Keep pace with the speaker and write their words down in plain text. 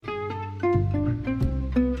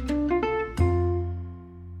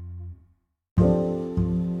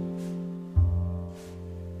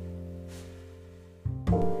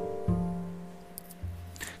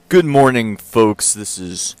Good morning, folks. This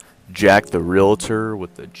is Jack the Realtor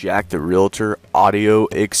with the Jack the Realtor Audio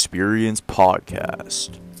Experience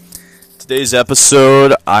Podcast. Today's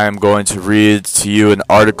episode, I am going to read to you an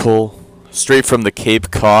article straight from the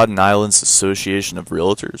Cape Cod and Islands Association of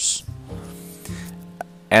Realtors.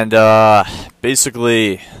 And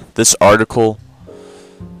basically, this article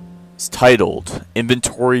is titled,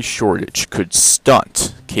 "Inventory Shortage Could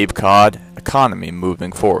Stunt Cape Cod Economy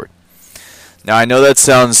Moving Forward." Now, I know that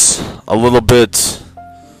sounds a little bit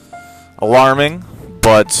alarming,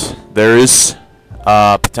 but there is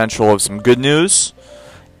potential of some good news,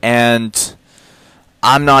 and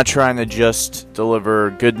I'm not trying to just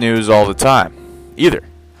deliver good news all the time either.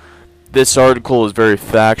 This article is very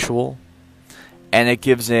factual, and it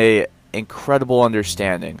gives an incredible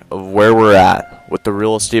understanding of where we're at with the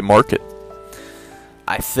real estate market.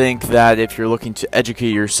 I think that if you're looking to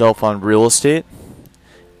educate yourself on real estate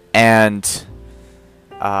and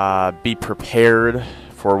be prepared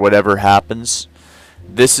for whatever happens,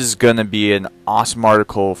 this is going to be an awesome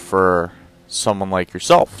article for someone like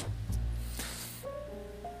yourself.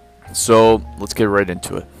 So let's get right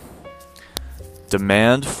into it.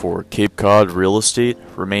 Demand for Cape Cod real estate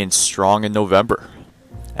remains strong in November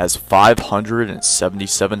as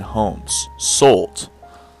 577 homes sold,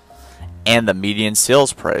 and the median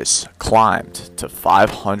sales price climbed to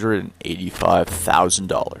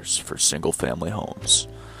 $585,000 for single-family homes.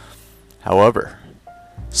 However,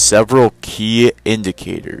 several key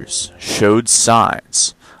indicators showed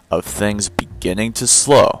signs of things beginning to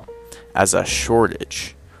slow as a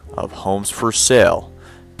shortage of homes for sale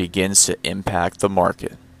begins to impact the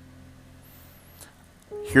market.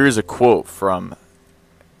 Here's a quote from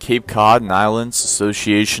Cape Cod and Islands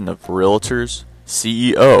Association of Realtors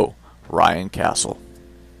CEO Ryan Castle.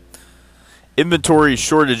 Inventory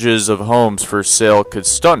shortages of homes for sale could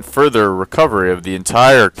stunt further recovery of the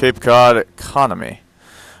entire Cape Cod economy.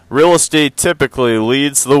 Real estate typically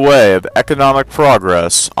leads the way of economic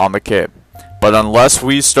progress on the Cape, but unless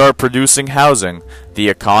we start producing housing, the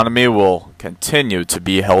economy will continue to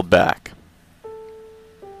be held back.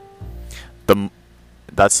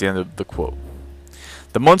 That's the end of the quote.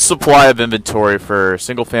 The month's supply of inventory for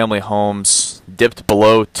single-family homes dipped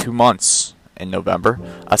below 2 months in November,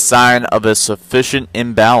 a sign of a sufficient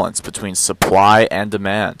imbalance between supply and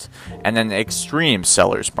demand, and an extreme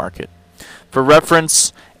seller's market. For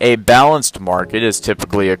reference, a balanced market is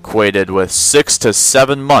typically equated with 6 to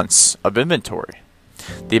 7 months of inventory.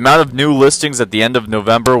 The amount of new listings at the end of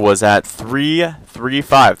November was at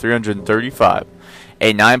 335,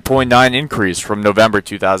 a 9.9 increase from November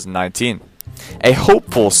 2019. A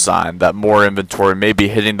hopeful sign that more inventory may be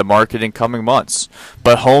hitting the market in coming months,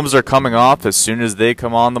 but homes are coming off as soon as they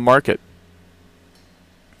come on the market.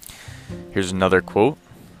 Here's another quote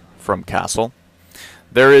from Castle.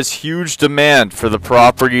 There is huge demand for the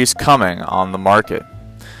properties coming on the market.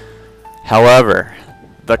 However,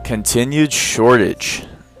 the continued short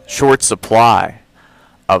supply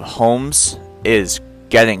of homes is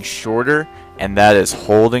getting shorter, and that is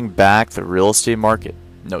holding back the real estate market,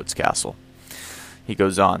 notes Castle. He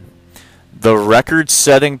goes on, the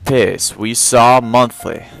record-setting pace we saw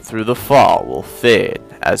monthly through the fall will fade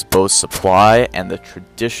as both supply and the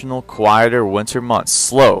traditional quieter winter months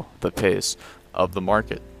slow the pace of the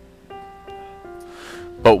market.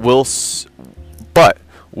 But we'll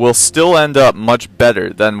still end up much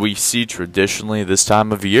better than we see traditionally this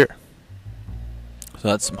time of year. So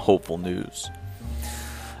that's some hopeful news.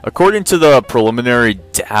 According to the preliminary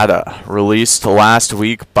data released last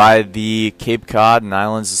week by the Cape Cod and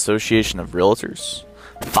Islands Association of Realtors,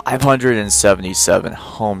 577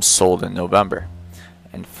 homes sold in November,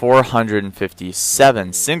 and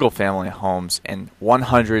 457 single-family homes and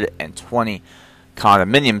 120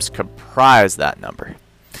 condominiums comprise that number.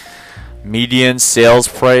 Median sales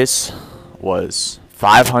price was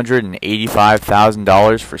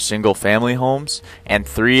 $585,000 for single-family homes and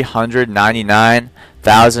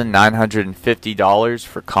 $399,950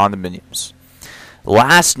 for condominiums.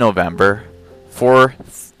 Last November,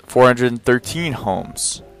 413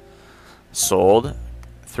 homes sold,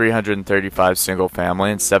 335 single-family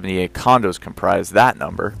and 78 condos comprised that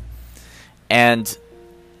number, and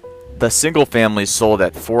the single-family sold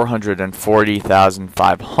at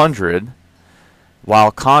 $440,500,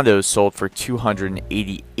 while condos sold for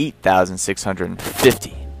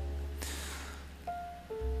 $288,650.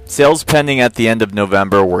 Sales pending at the end of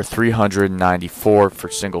November were 394 for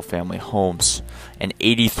single-family homes and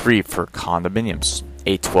 83 for condominiums,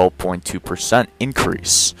 a 12.2%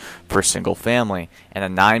 increase for single-family and a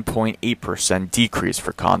 9.8% decrease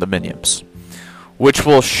for condominiums, which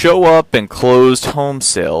will show up in closed home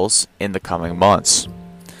sales in the coming months.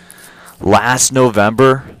 Last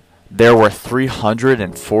November, there were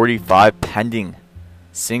 345 pending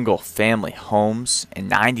single-family homes and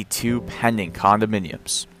 92 pending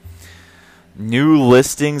condominiums. New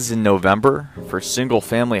listings in November for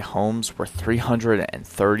single-family homes were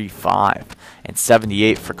 335 and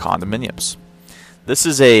 78 for condominiums. This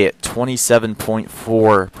is a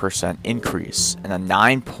 27.4% increase and a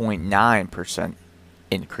 9.9%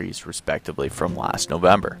 increase, respectively, from last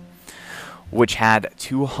November, which had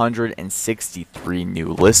 263 new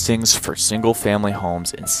listings for single-family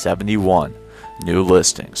homes and 71 new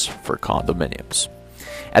listings for condominiums.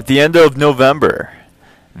 At the end of November,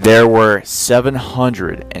 there were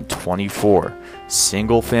 724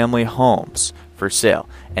 single-family homes for sale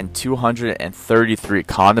and 233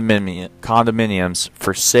 condominiums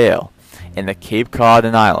for sale in the Cape Cod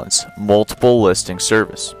and Islands multiple listing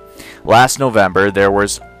service. Last November, there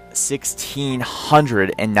was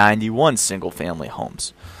 1,691 single-family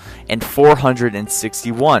homes and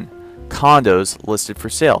 461 condos listed for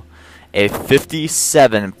sale, a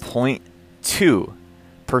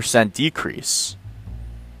 57.2% decrease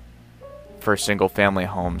for single-family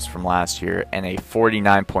homes from last year and a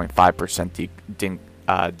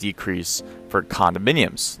 49.5% decrease for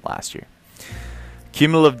condominiums last year.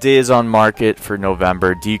 Cumulative days on market for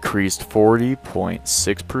November decreased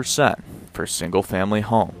 40.6% for single-family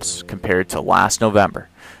homes compared to last November,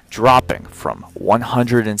 dropping from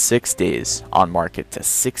 106 days on market to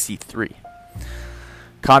 63.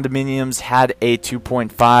 Condominiums had a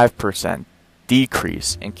 2.5%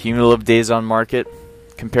 decrease in cumulative days on market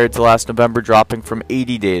compared to last November, dropping from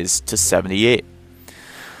 80 days to 78.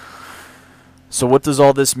 So what does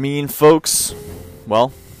all this mean, folks?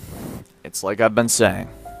 Well, it's like I've been saying.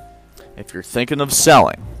 If you're thinking of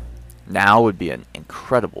selling, now would be an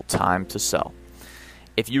incredible time to sell.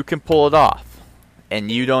 If you can pull it off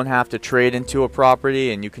and you don't have to trade into a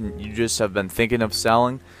property and you just have been thinking of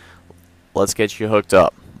selling, let's get you hooked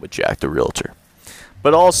up with Jack the Realtor.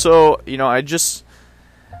 But also, I just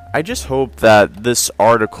hope that this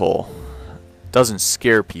article doesn't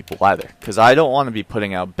scare people either, because I don't want to be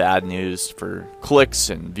putting out bad news for clicks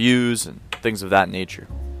and views and things of that nature.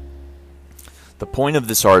 The point of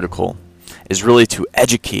this article is really to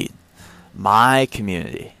educate my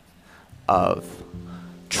community of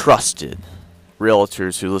trusted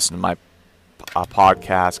realtors who listen to my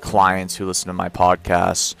podcast, clients who listen to my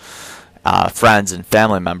podcasts, friends and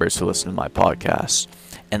family members who listen to my podcast,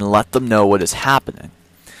 and let them know what is happening.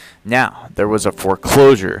 Now, there was a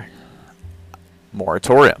foreclosure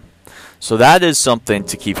moratorium, so that is something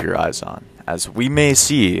to keep your eyes on, as we may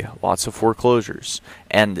see lots of foreclosures.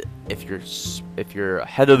 And if you're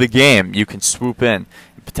ahead of the game, you can swoop in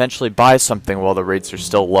and potentially buy something while the rates are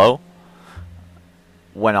still low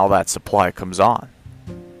when all that supply comes on.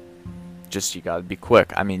 Just, you gotta be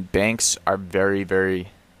quick. I mean, banks are very, very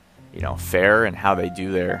fair in how they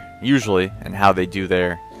do their,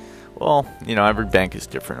 well, every bank is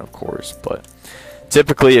different, of course, but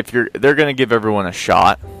typically they're going to give everyone a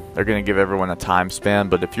shot. They're going to give everyone a time span,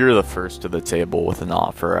 but if you're the first to the table with an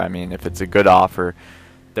offer, I mean, if it's a good offer,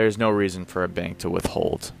 there's no reason for a bank to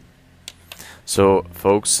withhold. So,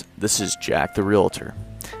 folks, this is Jack the Realtor,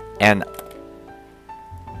 and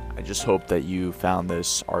I just hope that you found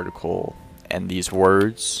this article and these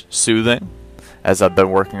words soothing, as I've been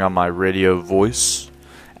working on my radio voice,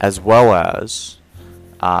 as well as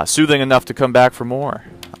soothing enough to come back for more,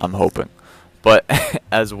 I'm hoping. But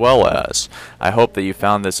as well as, I hope that you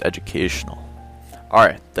found this educational.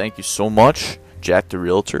 Alright, thank you so much. Jack the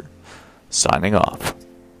Realtor, signing off.